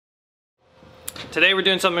Today we're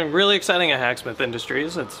doing something really exciting at Hacksmith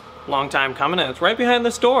Industries. It's a long time coming and it's right behind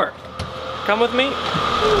this door. Come with me.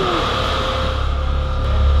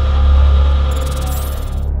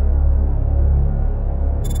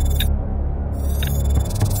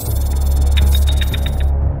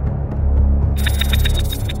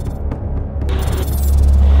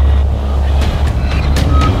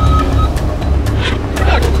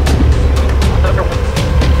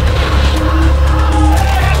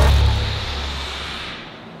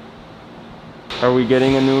 Are we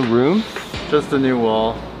getting a new room? Just a new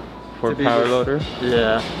wall. For power loader?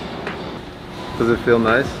 Yeah. Does it feel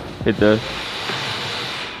nice? It does.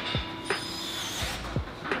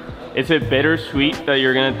 Is it bittersweet that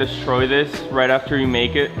you're gonna destroy this right after you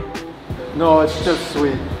make it? No, it's just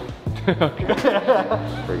sweet.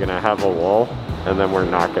 We're gonna have a wall, and then we're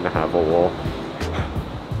not gonna have a wall.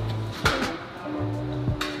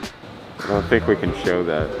 I don't think we can show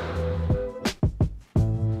that.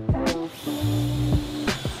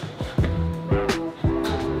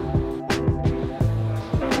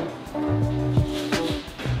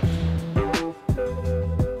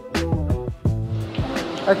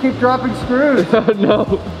 I keep dropping screws. Oh no.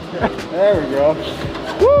 There we go.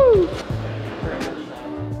 Woo!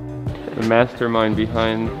 The mastermind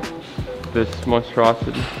behind this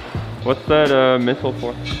monstrosity. What's that missile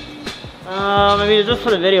for? I mean, it's just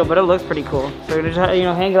for the video, but it looks pretty cool. So we're gonna just,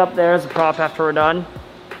 hang it up there as a prop after we're done.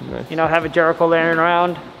 Nice. Have a Jericho laying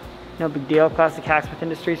around. No big deal, classic Hacksmith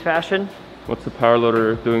Industries fashion. What's the power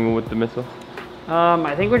loader doing with the missile?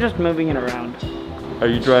 I think we're just moving it around. Are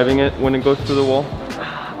you driving it when it goes through the wall?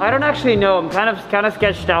 I don't actually know. I'm kind of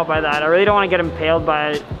sketched out by that. I really don't want to get impaled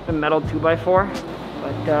by a metal 2x4,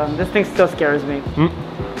 but this thing still scares me.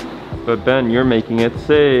 But Ben, you're making it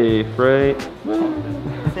safe, right?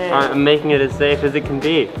 I'm making it as safe as it can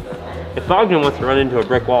be. If Bogdan wants to run into a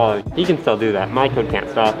brick wall, he can still do that. My code can't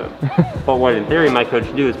stop him. But what in theory my code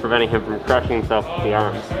should do is preventing him from crushing himself with the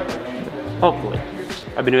arms. Hopefully.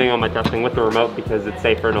 I've been doing all my testing with the remote because it's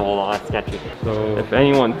safer and a whole lot less sketchy. So if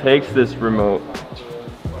anyone takes this remote,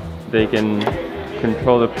 they can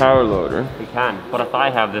control the power loader. We can, but if I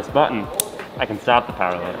have this button, I can stop the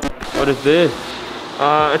power loader. What is this?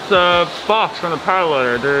 It's a box from the power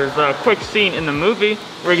loader. There's a quick scene in the movie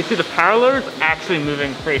where you can see the power loader's actually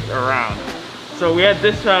moving crates around. So we had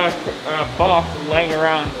this box laying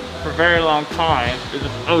around for a very long time. It's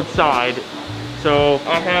just outside. So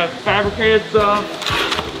I have fabricated some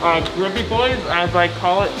grippy boys, as I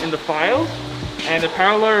call it, in the files. And the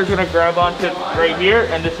power loader is going to grab onto it right here.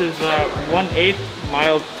 And this is 1/8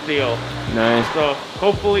 mild steel. Nice. So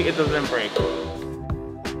hopefully it doesn't break.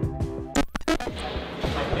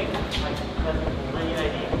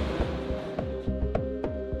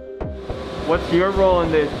 What's your role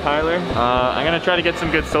in this, Tyler? I'm gonna try to get some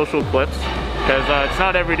good social clips because it's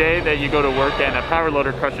not every day that you go to work and a power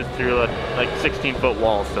loader crushes through like 16-foot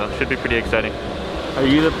walls, so it should be pretty exciting. Are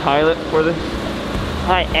you the pilot for this?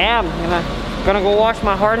 I am. I'm gonna go wash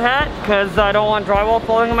my hard hat because I don't want drywall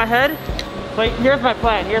falling on my head. So here's my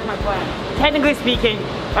plan. Technically speaking,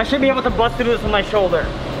 I should be able to bust through this with my shoulder.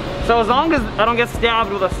 So as long as I don't get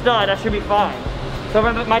stabbed with a stud, I should be fine. So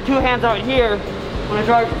with my two hands out here, when I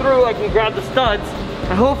drive through, I can grab the studs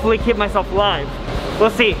and hopefully keep myself alive.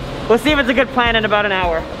 We'll see. We'll see if it's a good plan in about an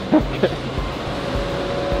hour. So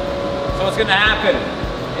what's gonna happen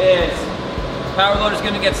is power loader's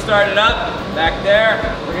gonna get started up back there.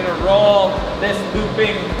 We're gonna roll this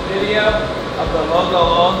looping video of the logo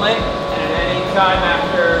only, and at any time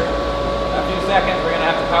after a few seconds, we're gonna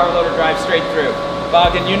have the power loader drive straight through.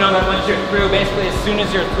 Bogdan, you know that once you're through, basically as soon as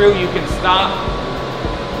you're through, you can stop.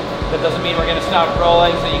 That doesn't mean we're gonna stop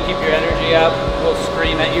rolling, so you keep your energy up. We'll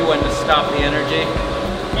scream at you when to stop the energy.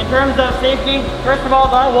 In terms of safety, first of all,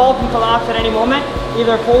 that wall can collapse at any moment,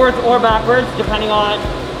 either forwards or backwards, depending on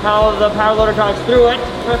how the power loader drives through it.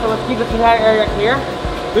 First of all, let's keep this entire area clear.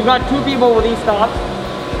 We've got 2 people with these stops.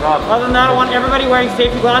 Other than that, I want everybody wearing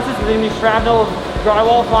safety glasses because there's gonna be shrapnel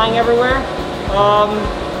drywall flying everywhere.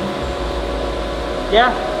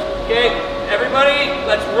 Yeah. Okay, everybody,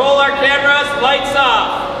 let's roll our cameras, lights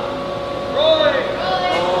off. Rolling.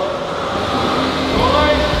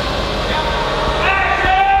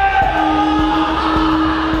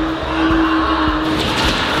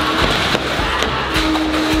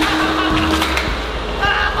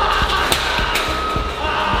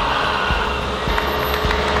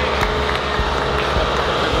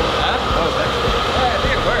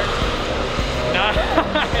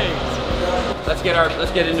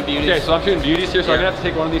 Let's get into beauties. Okay, so I'm shooting beauties here, so I'm gonna have to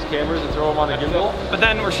take one of these cameras and throw them on a gimbal. But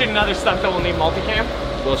then we're shooting other stuff that will need multicam.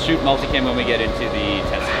 We'll shoot multicam when we get into the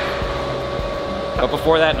testing. But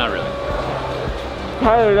before that, not really.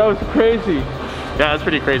 Tyler, that was crazy. Yeah, that's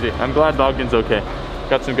pretty crazy. I'm glad Bogdan's okay.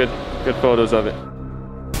 Got some good photos of it.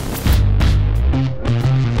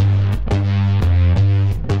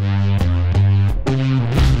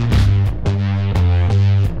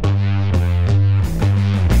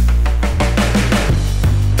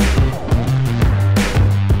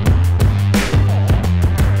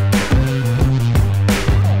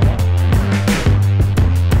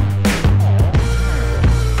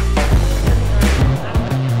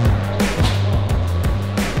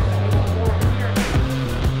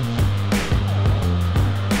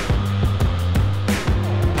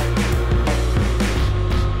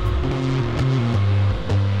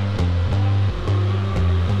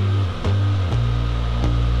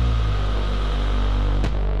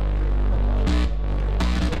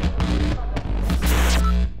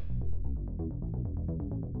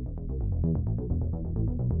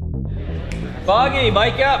 Boggy,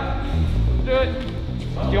 mic up. Do it.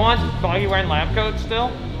 Do you want Boggy wearing lab coat still?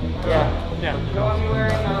 Yeah. Yeah. Boggy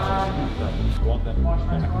wearing,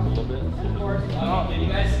 You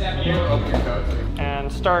guys step here. And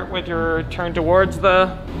start with your turn towards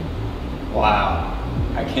the... Wow.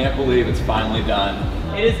 I can't believe it's finally done.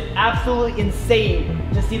 It is absolutely insane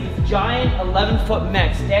to see this giant 11-foot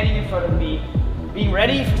mech standing in front of me, being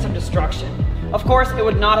ready for some destruction. Of course, it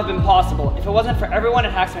would not have been possible if it wasn't for everyone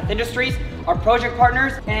at Hacksmith Industries, our project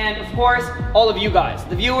partners, and of course, all of you guys,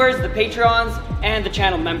 the viewers, the Patreons, and the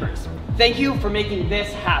channel members. Thank you for making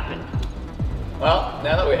this happen. Well,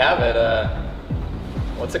 now that we have it,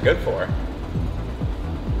 what's it good for?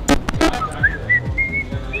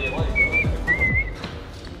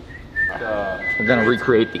 We're gonna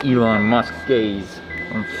recreate the Elon Musk gaze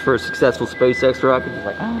on his first successful SpaceX rocket. He's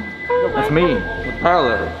like, oh, that's me, with power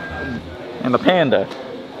loader. And the panda.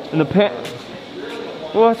 And the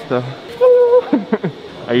what the?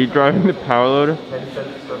 Are you driving the power loader?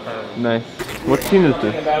 Nice. What scene is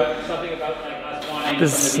this?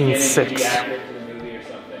 This is scene 6.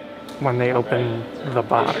 When they open the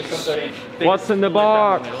box. What's in the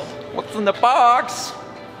box? What's in the box?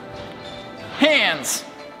 Hands!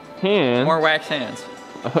 Hands? More wax hands.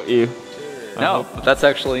 Oh, ew. No, but that's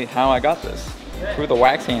actually how I got this. Through the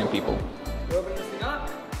wax hand people.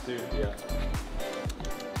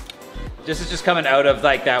 This is just coming out of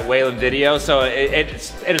like that Whalen video, so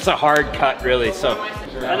it's a hard cut really. So.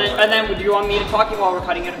 And then do you want me to talk while we're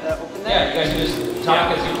cutting it open there? Yeah, you guys just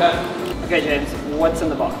talk as you cut. Okay, James, what's in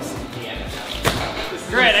the box?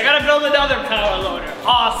 Great, I gotta build another power loader.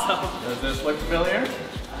 Awesome. Does this look familiar?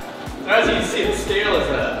 As you can see, the scale is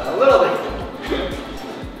a little different.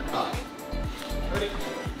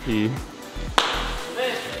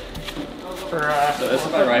 So this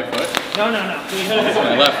is my right foot. No. This is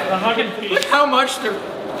my left. Look how much they're...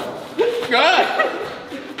 God!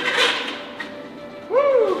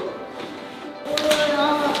 Woo!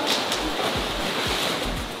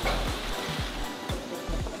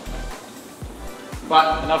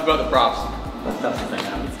 But enough about the props. Let's test the thing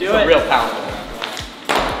out. Let's do it. It's a real power loader.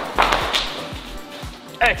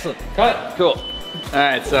 Excellent. Cut. Cool. All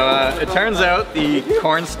right, so it turns out the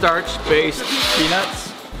cornstarch-based peanuts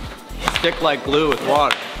stick like glue with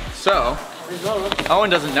water. So Owen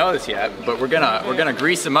doesn't know this yet, but we're gonna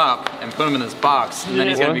grease him up and put him in this box, and then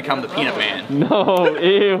he's gonna become the peanut man. No,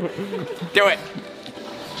 ew. Do it.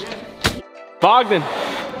 Bogdan,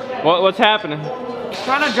 what's happening?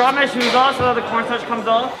 Trying to draw my shoes off so that the cornstarch comes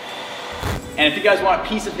off. And if you guys want a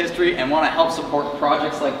piece of history and want to help support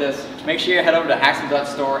projects like this, make sure you head over to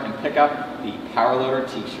Hacksmith.store and pick up the Power Loader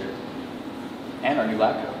t-shirt and our new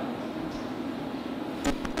lab coat.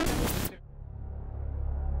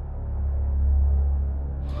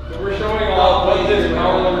 We're showing off what this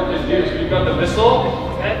power loader can do. So we've got the missile,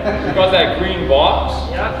 we've got that green box.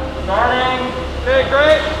 Yep, starting. Okay,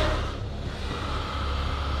 great.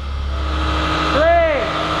 3,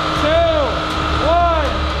 2, 1,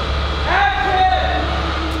 action!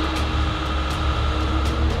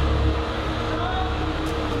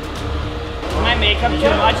 Am I makeup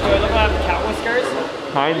too much? Do I look like I have cat whiskers?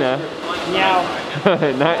 Kinda. Meow.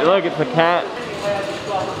 Look, it's a cat.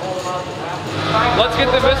 Let's get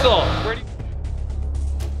the missile.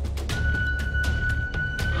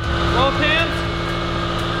 Roll pins.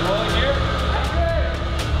 Rolling here.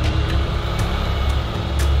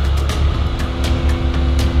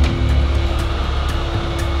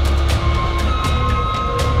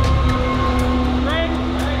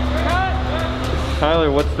 Tyler,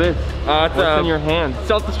 what's this? It's what's in your hand?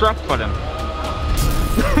 Self-destruct button.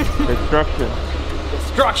 Destruction.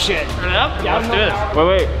 Destruction. Yeah, let's do this.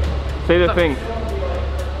 Wait. Say the thing.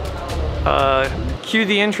 Cue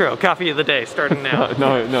the intro. Coffee of the day, starting now.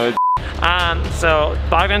 No. So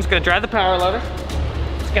Bogdan's gonna drive the power loader.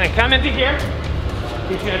 It's gonna come into here.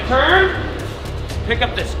 He's gonna turn, pick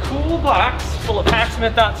up this cool box full of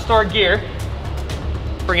Hacksmith.store gear,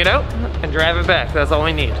 bring it out, and drive it back. That's all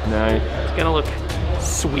we need. Nice. It's gonna look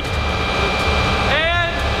sweet.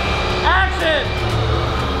 And action!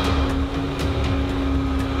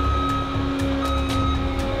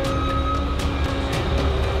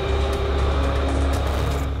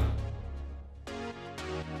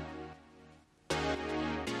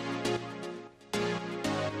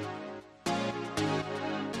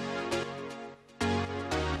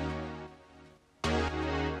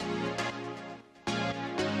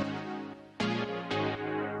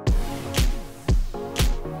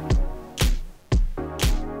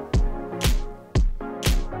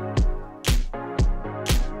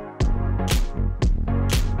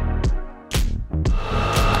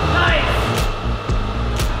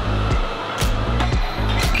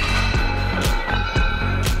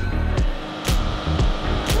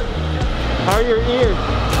 How are your ears?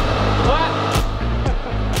 What?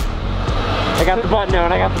 I got the button now,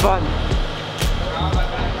 and I got the button.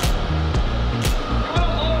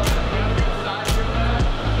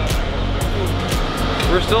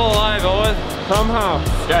 We're still alive, Owen. Somehow.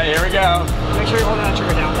 Yeah, here we go. Make sure you're holding that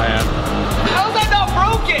trigger down. I am. How is that not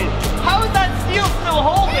broken? How is that steel still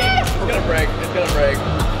holding? It's gonna break. It's gonna break.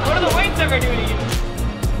 What are the weights ever doing to you?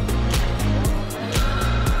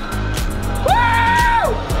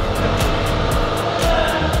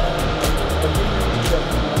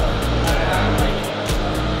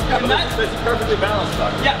 That's perfectly balanced,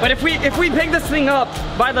 Doc. Yeah, but if we pick this thing up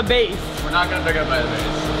by the base. We're not gonna pick up by the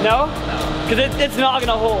base. No? No. Because it's not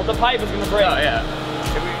gonna hold. The pipe is gonna break. Oh yeah.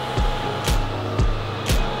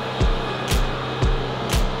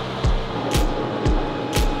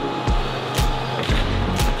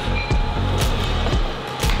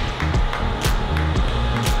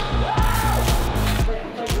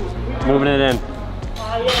 Moving it in.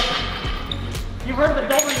 You've heard the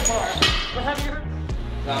W bar. What have you heard?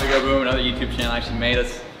 Time to go boom, another YouTube channel actually made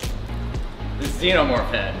us. This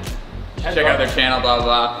Xenomorph head. Check out their channel, blah blah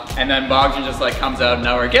blah. And then Bogdan just like comes out of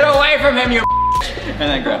nowhere, get away from him, you and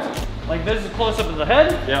then grabs it. Like this is close up of the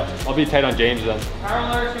head. Yeah, I'll be tight on James then.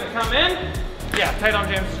 Power loader's gonna come in. Yeah, tight on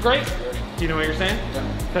James is great. Do you know what you're saying?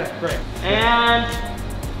 Yeah. Okay, great. And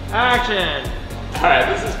action. Alright,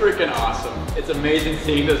 this is freaking awesome. It's amazing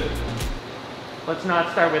seeing this. Let's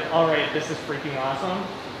not start with, all right, this is freaking awesome.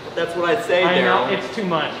 That's what I'd say, I know, Daryl. it's too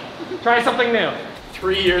much. Try something new.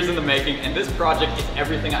 3 years in the making, and this project is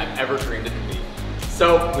everything I've ever dreamed it to be.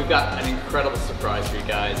 So, we've got an incredible surprise for you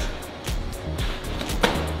guys.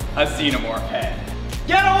 A Xenomorph head.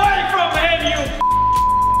 Get away from him, you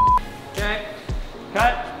Okay,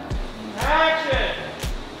 cut. Action.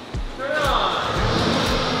 Turn it on.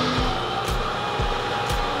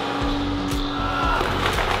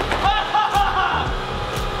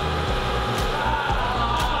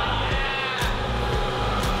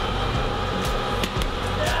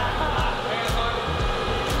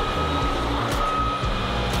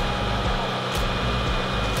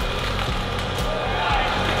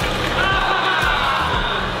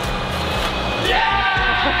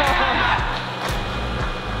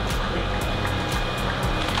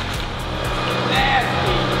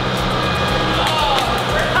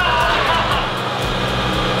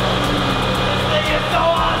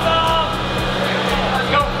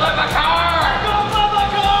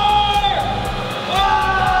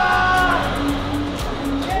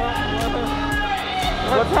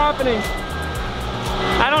 What's happening?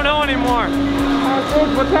 I don't know anymore.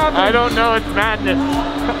 What's happening? I don't know, it's madness.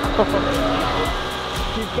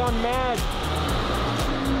 He's gone mad.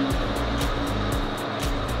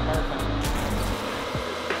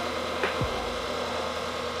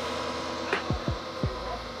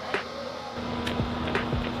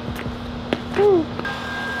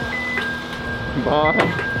 Bye.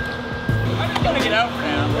 I'm just gonna get out for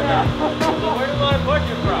now. Where do you want to push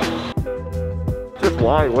it from? Just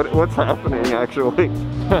why? What's happening actually?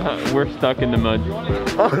 We're stuck in the mud.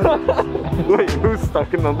 Wait, who's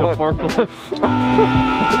stuck in the mud? Forklift.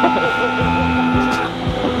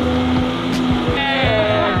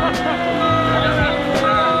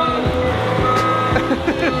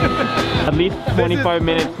 At least 25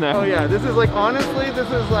 minutes now. Oh yeah, this is like, honestly, this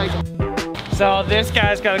is like... So this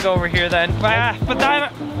guy's got to go over here then. But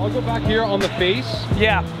that, I'll go back here on the face.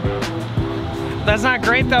 yeah. That's not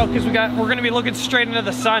great though, because we're gonna be looking straight into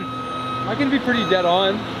the sun. I can be pretty dead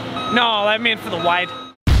on. No, I mean for the wide.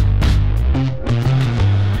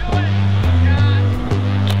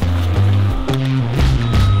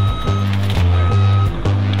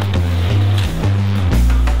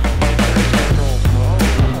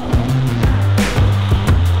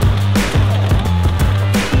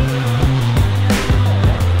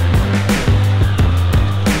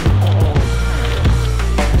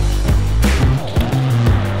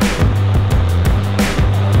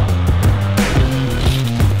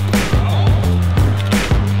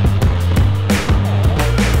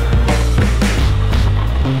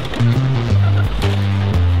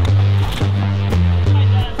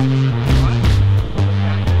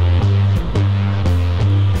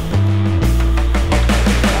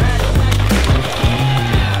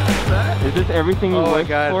 everything you Oh my worked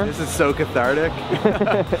god, for? this is so cathartic.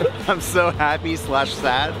 I'm so happy /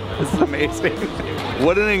 sad. This is amazing.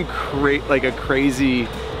 What an crazy,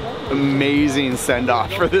 amazing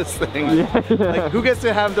send-off for this thing. Yeah. Like, who gets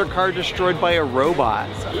to have their car destroyed by a robot?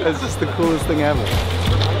 It's just the coolest thing ever.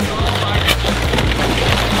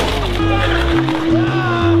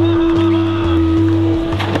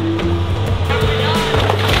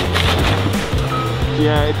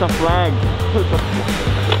 Yeah, it's a flag.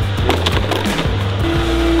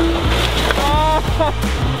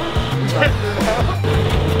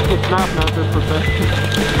 It's not just professional.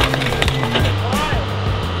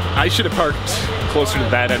 I should have parked closer to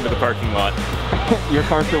that end of the parking lot. Your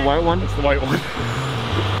car's the white one? It's the white one.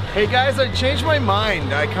 Hey guys, I changed my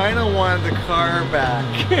mind. I kind of want the car back.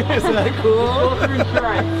 Is that cool? Are you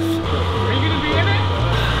gonna be in it?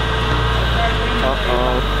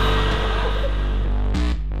 Uh-oh.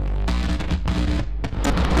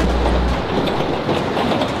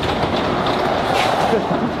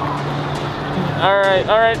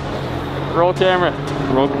 All right. Roll camera.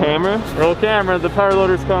 Roll camera? Roll camera. The power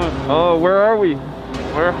loader's coming. Oh, where are we?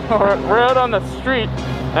 We're out on the street,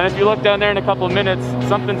 and if you look down there in a couple of minutes,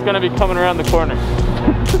 something's gonna be coming around the corner.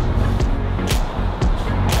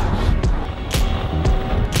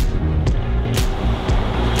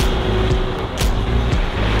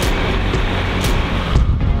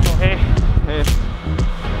 Oh, hey. Hey.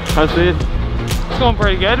 How's it? It's going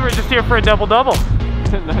pretty good. We're just here for a double-double.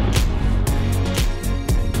 Nice.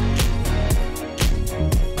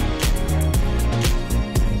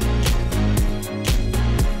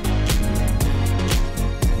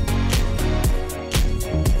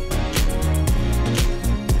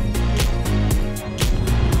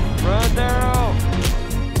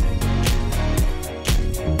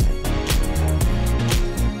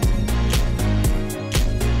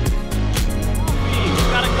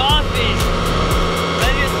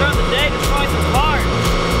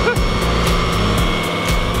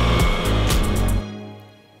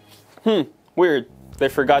 Weird. They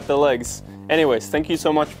forgot the legs. Anyways, thank you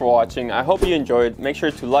so much for watching. I hope you enjoyed. Make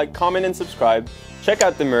sure to like, comment, and subscribe. Check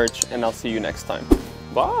out the merch, and I'll see you next time.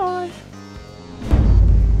 Bye!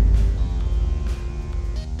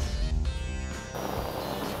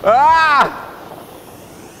 Ah!